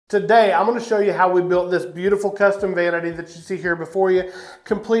Today, I'm going to show you how we built this beautiful custom vanity that you see here before you,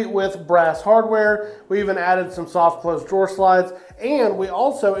 complete with brass hardware. We even added some soft close drawer slides, and we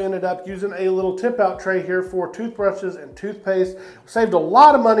also ended up using a little tip-out tray here for toothbrushes and toothpaste. We saved a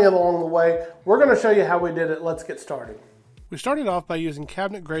lot of money along the way. We're going to show you how we did it. Let's get started. We started off by using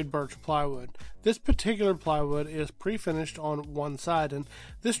cabinet grade birch plywood. This particular plywood is pre-finished on one side, and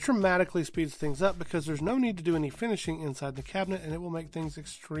this dramatically speeds things up because there's no need to do any finishing inside the cabinet, and it will make things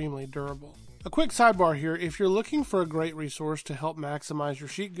extremely durable. A quick sidebar here, if you're looking for a great resource to help maximize your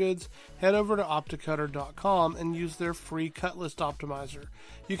sheet goods, head over to opticutter.com and use their free cut list optimizer.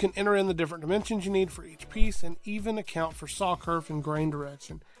 You can enter in the different dimensions you need for each piece and even account for saw curve and grain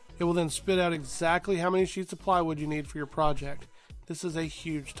direction. It will then spit out exactly how many sheets of plywood you need for your project. This is a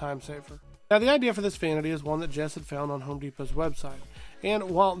huge time saver. Now, the idea for this vanity is one that Jess had found on Home Depot's website.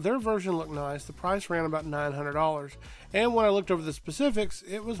 And while their version looked nice, the price ran about $900. And when I looked over the specifics,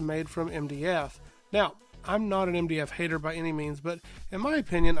 it was made from MDF. Now, I'm not an MDF hater by any means, but in my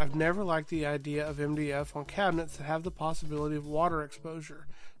opinion, I've never liked the idea of MDF on cabinets that have the possibility of water exposure.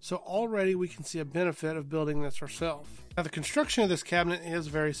 So already we can see a benefit of building this ourselves. Now, the construction of this cabinet is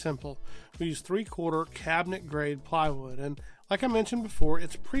very simple. We use 3/4 cabinet grade plywood, and like I mentioned before,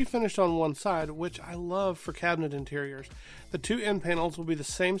 it's pre-finished on one side, which I love for cabinet interiors. The two end panels will be the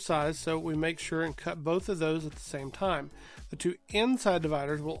same size, so we make sure and cut both of those at the same time. The two inside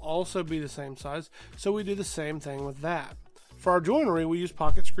dividers will also be the same size, so we do the same thing with that. For our joinery, we use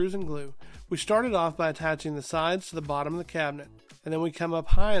pocket screws and glue. We started off by attaching the sides to the bottom of the cabinet, and then we come up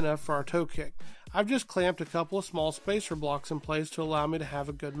high enough for our toe kick. I've just clamped a couple of small spacer blocks in place to allow me to have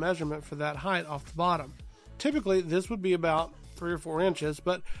a good measurement for that height off the bottom. Typically, this would be about 3 or 4 inches,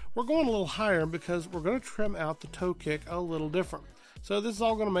 but we're going a little higher because we're going to trim out the toe kick a little different. So this is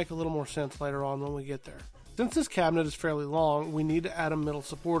all going to make a little more sense later on when we get there. Since this cabinet is fairly long, we need to add a middle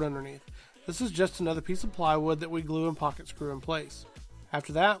support underneath. This is just another piece of plywood that we glue and pocket screw in place.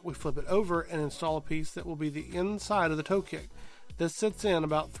 After that, we flip it over and install a piece that will be the inside of the toe kick. This sits in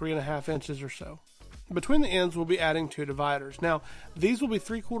about 3.5 inches or so. Between the ends, we'll be adding 2 dividers. Now, these will be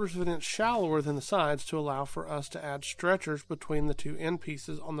 3/4 of an inch shallower than the sides to allow for us to add stretchers between the 2 end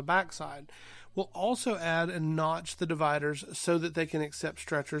pieces on the back side. We'll also add and notch the dividers so that they can accept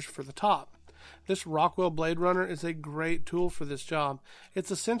stretchers for the top. This Rockwell Blade Runner is a great tool for this job.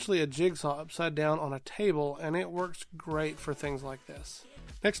 It's essentially a jigsaw upside down on a table, and it works great for things like this.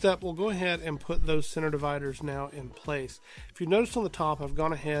 Next up, we'll go ahead and put those center dividers now in place. If you noticed on the top, I've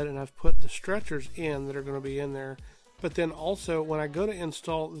gone ahead and I've put the stretchers in that are going to be in there. But then also, when I go to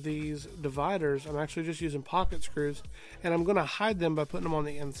install these dividers, I'm actually just using pocket screws, and I'm going to hide them by putting them on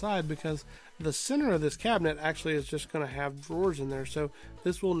the inside because the center of this cabinet actually is just going to have drawers in there, so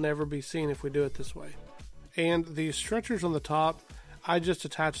this will never be seen if we do it this way. And the stretchers on the top, I just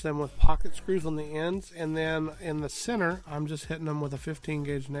attach them with pocket screws on the ends, and then in the center, I'm just hitting them with a 15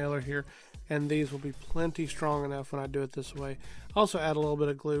 gauge nailer here, and these will be plenty strong enough when I do it this way. Also add a little bit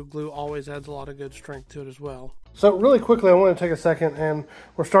of glue. Glue always adds a lot of good strength to it as well. So really quickly, I want to take a second, and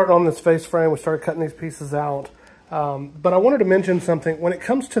we're starting on this face frame. We started cutting these pieces out, but I wanted to mention something. When it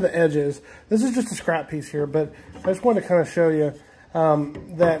comes to the edges, this is just a scrap piece here, but I just wanted to kind of show you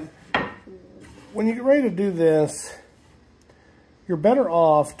that when you get ready to do this, you're better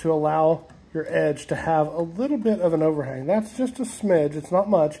off to allow your edge to have a little bit of an overhang. That's just a smidge, it's not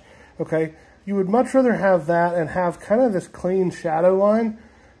much, okay? You would much rather have that and have kind of this clean shadow line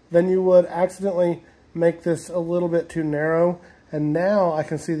than you would accidentally make this a little bit too narrow. And now I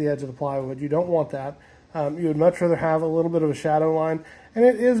can see the edge of the plywood. You don't want that. You would much rather have a little bit of a shadow line, and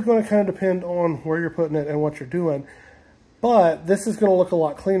it is going to kind of depend on where you're putting it and what you're doing. But this is going to look a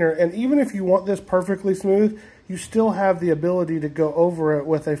lot cleaner, and even if you want this perfectly smooth, you still have the ability to go over it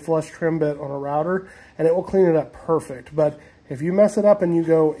with a flush trim bit on a router, and it will clean it up perfect. But if you mess it up and you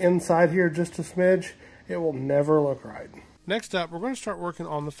go inside here just a smidge, it will never look right. Next up, we're going to start working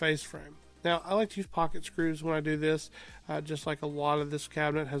on the face frame. Now, I like to use pocket screws when I do this, just like a lot of this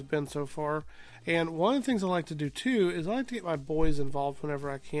cabinet has been so far. And one of the things I like to do too is I like to get my boys involved whenever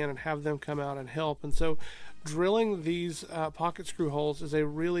I can and have them come out and help. And so drilling these pocket screw holes is a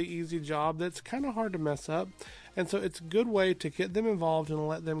really easy job that's kind of hard to mess up. And so it's a good way to get them involved and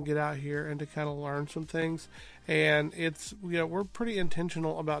let them get out here and to kind of learn some things. And it's, you know, we're pretty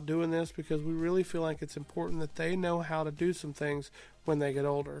intentional about doing this because we really feel like it's important that they know how to do some things when they get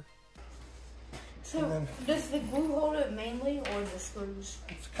older. So does the glue hold it mainly, or the screws?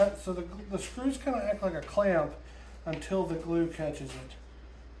 It's cut, so the screws kind of act like a clamp until the glue catches it.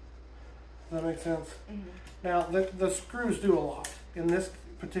 Does that make sense? Mm-hmm. Now the screws do a lot in this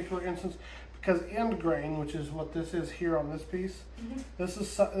particular instance because end grain, which is what this is here on this piece, this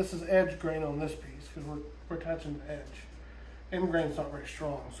is edge grain on this piece because we're attaching the edge. End grain's not very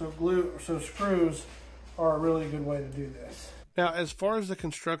strong, so screws are a really good way to do this. Now, as far as the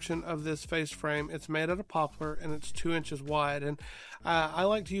construction of this face frame, it's made out of poplar and it's 2 inches wide. And I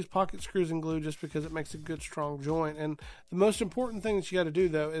like to use pocket screws and glue just because it makes a good strong joint. And the most important thing that you got to do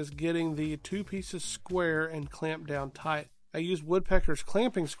though is getting the 2 pieces square and clamped down tight. I use Woodpecker's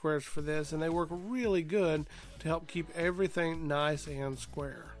clamping squares for this, and they work really good to help keep everything nice and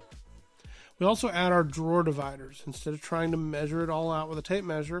square. We also add our drawer dividers. Instead of trying to measure it all out with a tape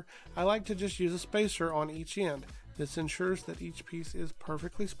measure, I like to just use a spacer on each end. This ensures that each piece is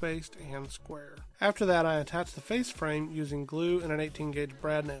perfectly spaced and square. After that, I attach the face frame using glue and an 18 gauge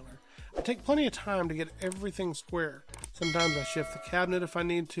brad nailer. I take plenty of time to get everything square. Sometimes I shift the cabinet if I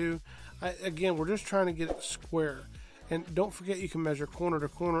need to. Again, we're just trying to get it square. And don't forget you can measure corner to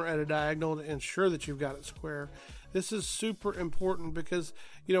corner at a diagonal to ensure that you've got it square. This is super important because,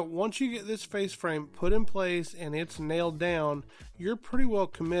 you know, once you get this face frame put in place and it's nailed down, you're pretty well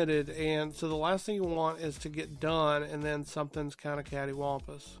committed. And so the last thing you want is to get done and then something's kind of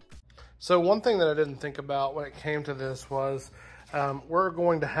cattywampus. So one thing that I didn't think about when it came to this was we're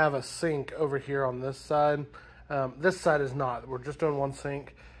going to have a sink over here on this side. This side is not. We're just doing one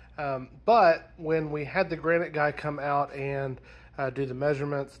sink. But when we had the granite guy come out and do the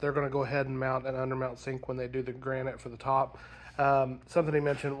measurements, they're going to go ahead and mount an undermount sink when they do the granite for the top. Something he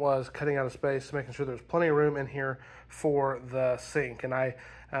mentioned was cutting out a space, making sure there's plenty of room in here for the sink. And I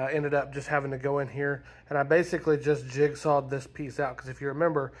ended up just having to go in here and I basically just jigsawed this piece out, because if you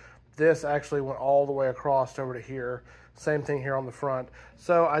remember, this actually went all the way across over to here. Same thing here on the front.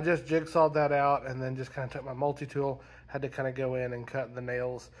 So I just jigsawed that out and then just kind of took my multi-tool, had to kind of go in and cut the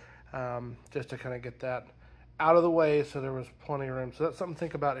nails just to kind of get that out of the way so there was plenty of room. So that's something to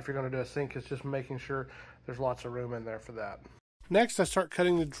think about if you're going to do a sink, is just making sure there's lots of room in there for that. Next, I start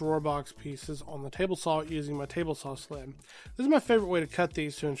cutting the drawer box pieces on the table saw using my table saw sled. This is my favorite way to cut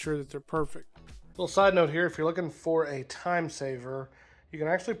these to ensure that they're perfect. Little side note here, if you're looking for a time saver, you can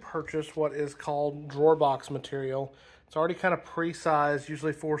actually purchase what is called drawer box material. It's already kind of pre-sized,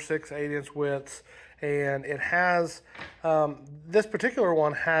 usually 4, 6, 8 inch widths, and it has, this particular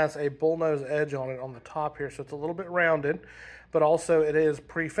one has a bullnose edge on it on the top here, so it's a little bit rounded, but also it is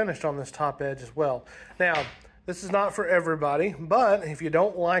pre-finished on this top edge as well. Now, this is not for everybody, but if you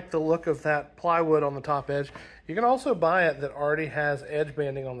don't like the look of that plywood on the top edge, you can also buy it that already has edge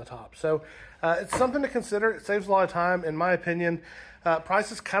banding on the top. So it's something to consider. It saves a lot of time, in my opinion.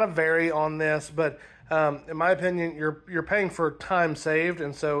 Prices kind of vary on this, but in my opinion, you're paying for time saved,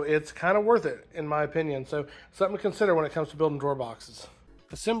 and so it's kind of worth it, in my opinion. So something to consider when it comes to building drawer boxes.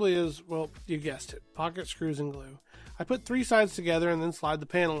 Assembly is, well, you guessed it, pocket screws and glue. I put 3 sides together and then slide the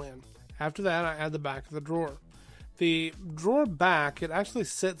panel in. After that, I add the back of the drawer. The drawer back, it actually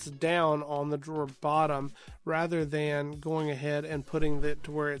sits down on the drawer bottom rather than going ahead and putting it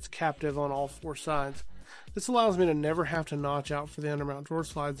to where it's captive on all 4 sides. This allows me to never have to notch out for the undermount drawer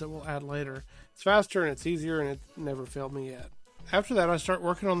slides that we'll add later. It's faster and it's easier, and it never failed me yet. After that, I start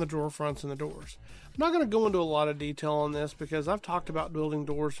working on the drawer fronts and the doors. I'm not going to go into a lot of detail on this because I've talked about building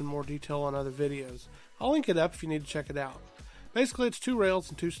doors in more detail on other videos. I'll link it up if you need to check it out. Basically, it's 2 rails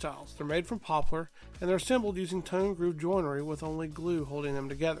and 2 stiles. They're made from poplar, and they're assembled using tone groove joinery with only glue holding them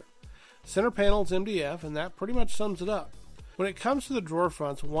together. Center panel is MDF, and that pretty much sums it up. When it comes to the drawer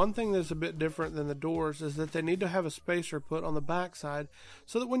fronts, one thing that's a bit different than the doors is that they need to have a spacer put on the back side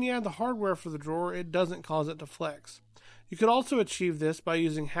so that when you add the hardware for the drawer, it doesn't cause it to flex. You could also achieve this by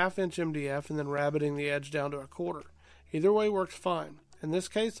using 1/2 inch MDF and then rabbiting the edge down to 1/4. Either way works fine. In this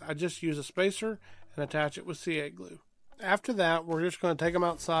case, I just use a spacer and attach it with C8 glue. After that, we're just going to take them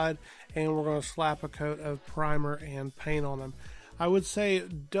outside and we're going to slap a coat of primer and paint on them. I would say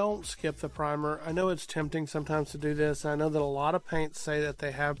don't skip the primer. I know it's tempting sometimes to do this. I know that a lot of paints say that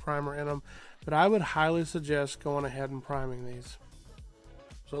they have primer in them, but I would highly suggest going ahead and priming these.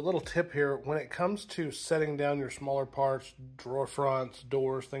 So a little tip here, when it comes to setting down your smaller parts, drawer fronts,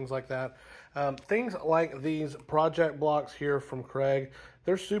 doors, things like that, things like these project blocks here from Craig,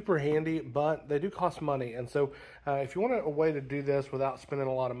 they're super handy, but they do cost money. And so if you want a way to do this without spending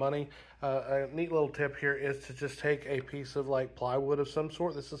a lot of money, a neat little tip here is to just take a piece of like plywood of some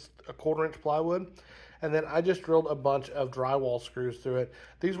sort. This is a 1/4 inch plywood. And then I just drilled a bunch of drywall screws through it.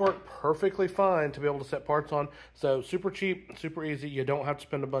 These work perfectly fine to be able to set parts on. So super cheap, super easy. You don't have to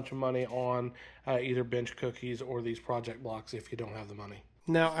spend a bunch of money on either bench cookies or these project blocks if you don't have the money.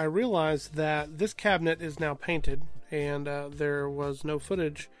 Now I realize that this cabinet is now painted and there was no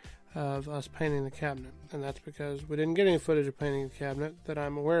footage of us painting the cabinet, and that's because we didn't get any footage of painting the cabinet that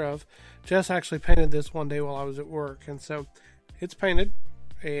I'm aware of. Jess actually painted this one day while I was at work, and so it's painted,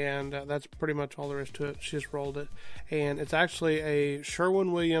 and that's pretty much all there is to it. She just rolled it, and it's actually a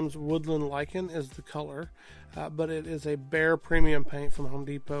Sherwin-Williams Woodland Lichen is the color, but it is a bare premium paint from Home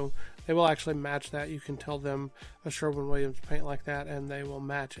Depot. They will actually match that. You can tell them a Sherwin-Williams paint like that, and they will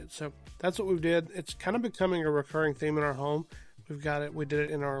match it. So that's what we did. It's kind of becoming a recurring theme in our home. We've got it. We did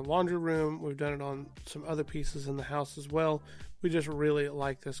it in our laundry room. We've done it on some other pieces in the house as well. We just really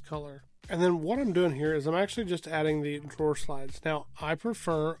like this color. And then what I'm doing here is I'm actually just adding the drawer slides. Now, I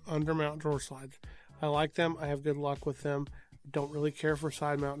prefer undermount drawer slides. I like them. I have good luck with them. Don't really care for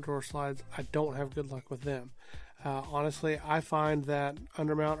side mount drawer slides. I don't have good luck with them. Honestly, I find that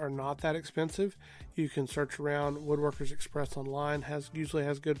undermount are not that expensive. You can search around. Woodworkers Express online usually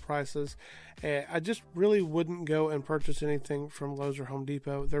has good prices. I just really wouldn't go and purchase anything from Lowe's or Home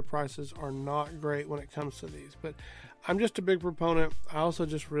Depot. Their prices are not great when it comes to these, but I'm just a big proponent. I also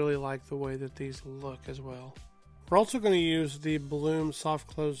just really like the way that these look as well. We're also going to use the Bloom soft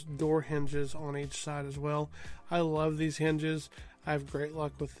close door hinges on each side as well. I love these hinges. I have great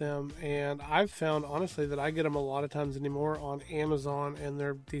luck with them, and I've found honestly that I get them a lot of times anymore on Amazon, and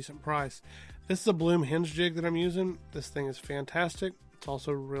they're a decent price. This is a Bloom hinge jig that I'm using. This thing is fantastic. It's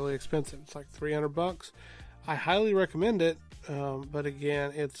also really expensive. It's like $300. I highly recommend it, but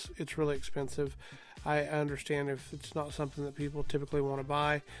again, it's really expensive. I understand if it's not something that people typically want to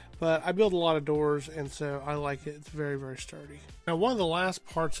buy, but I build a lot of doors, and so I like it. It's very, very sturdy. Now, one of the last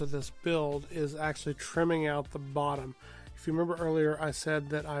parts of this build is actually trimming out the bottom. If you remember earlier, I said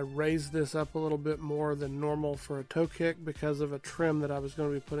that I raised this up a little bit more than normal for a toe kick because of a trim that I was going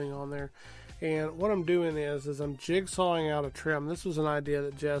to be putting on there. And what I'm doing is I'm jigsawing out a trim. This was an idea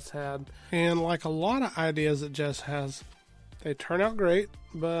that Jess had, and like a lot of ideas that Jess has, they turn out great,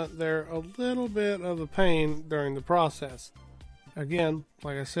 but they're a little bit of a pain during the process. Again,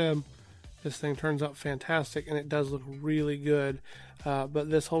 like I said, this thing turns out fantastic, and it does look really good,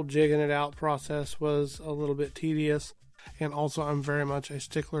 but this whole jigging it out process was a little bit tedious. And also, I'm very much a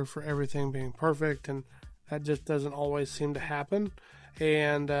stickler for everything being perfect, and that just doesn't always seem to happen.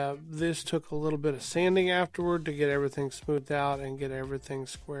 And this took a little bit of sanding afterward to get everything smoothed out and get everything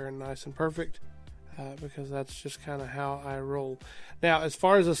square and nice and perfect, because that's just kind of how I roll. Now, as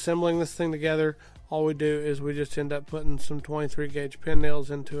far as assembling this thing together, all we do is we just end up putting some 23 gauge pin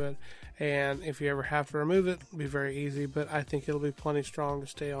nails into it, and if you ever have to remove it, it'll be very easy, but I think it'll be plenty strong to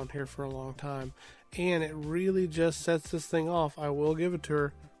stay on here for a long time. And it really just sets this thing off. I will give it to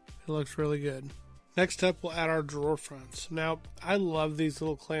her. It looks really good. Next up, we'll add our drawer fronts. Now, I love these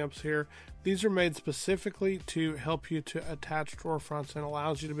little clamps here. These are made specifically to help you to attach drawer fronts, and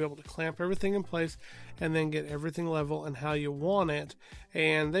allows you to be able to clamp everything in place and then get everything level and how you want it.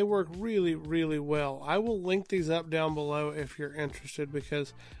 And they work really, really well. I will link these up down below if you're interested,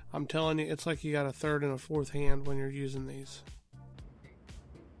 because I'm telling you, it's like you got a third and a fourth hand when you're using these.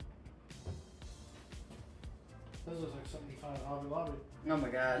 This looks like something you find at Hobby Lobby. Oh my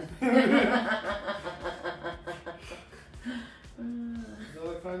god. Does that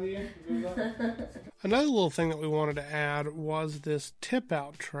look fun to you? Another little thing that we wanted to add was this tip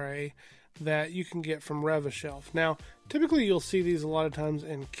out tray that you can get from Rev-A-Shelf. Now, typically you'll see these a lot of times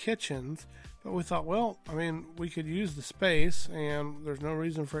in kitchens, but we thought, well, I mean, we could use the space, and there's no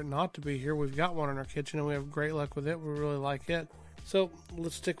reason for it not to be here. We've got one in our kitchen, and we have great luck with it. We really like it. So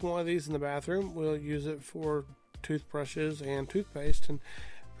let's stick one of these in the bathroom. We'll use it for toothbrushes and toothpaste, and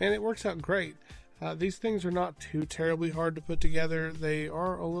man, it works out great. These things are not too terribly hard to put together. They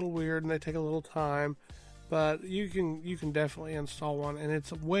are a little weird and they take a little time, but you can definitely install one, and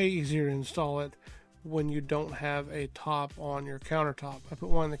it's way easier to install it when you don't have a top on your countertop. I put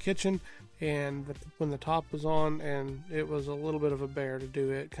one in the kitchen, and when the top was on, and it was a little bit of a bear to do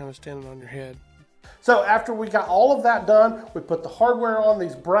it, kind of standing on your head. So after we got all of that done, we put the hardware on.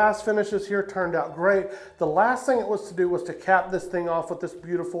 These brass finishes here turned out great. The last thing it was to do was to cap this thing off with this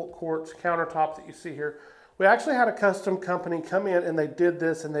beautiful quartz countertop that you see here. We actually had a custom company come in, and they did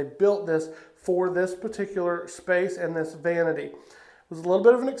this, and they built this for this particular space and this vanity. It was a little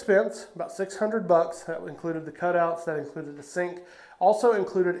bit of an expense, about $600. That included the cutouts, that included the sink, also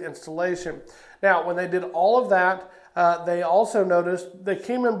included installation. Now, when they did all of that, they also noticed they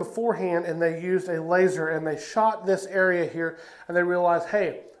came in beforehand and they used a laser and they shot this area here, and they realized,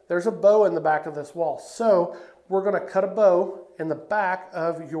 hey, there's a bow in the back of this wall. So we're going to cut a bow in the back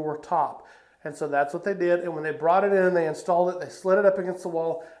of your top. And so that's what they did. And when they brought it in and they installed it, they slid it up against the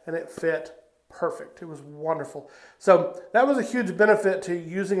wall, and it fit perfect. It was wonderful. So that was a huge benefit to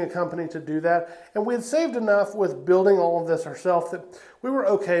using a company to do that. And we had saved enough with building all of this ourselves that we were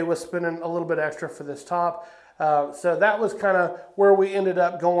okay with spending a little bit extra for this top. So that was kind of where we ended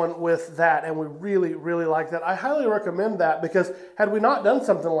up going with that. And we really, really like that. I highly recommend that because had we not done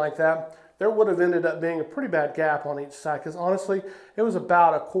something like that, there would have ended up being a pretty bad gap on each side. Because honestly, it was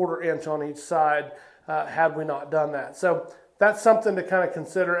about 1/4 inch on each side had we not done that. So that's something to kind of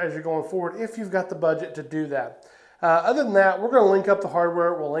consider as you're going forward if you've got the budget to do that. Other than that, we're going to link up the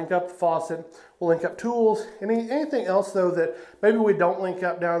hardware, we'll link up the faucet, we'll link up tools, anything else though that maybe we don't link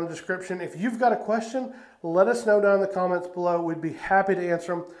up down in the description. If you've got a question, let us know down in the comments below. We'd be happy to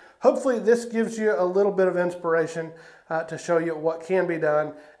answer them. Hopefully this gives you a little bit of inspiration to show you what can be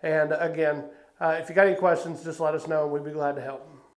done. And again, if you got any questions, just let us know and we'd be glad to help.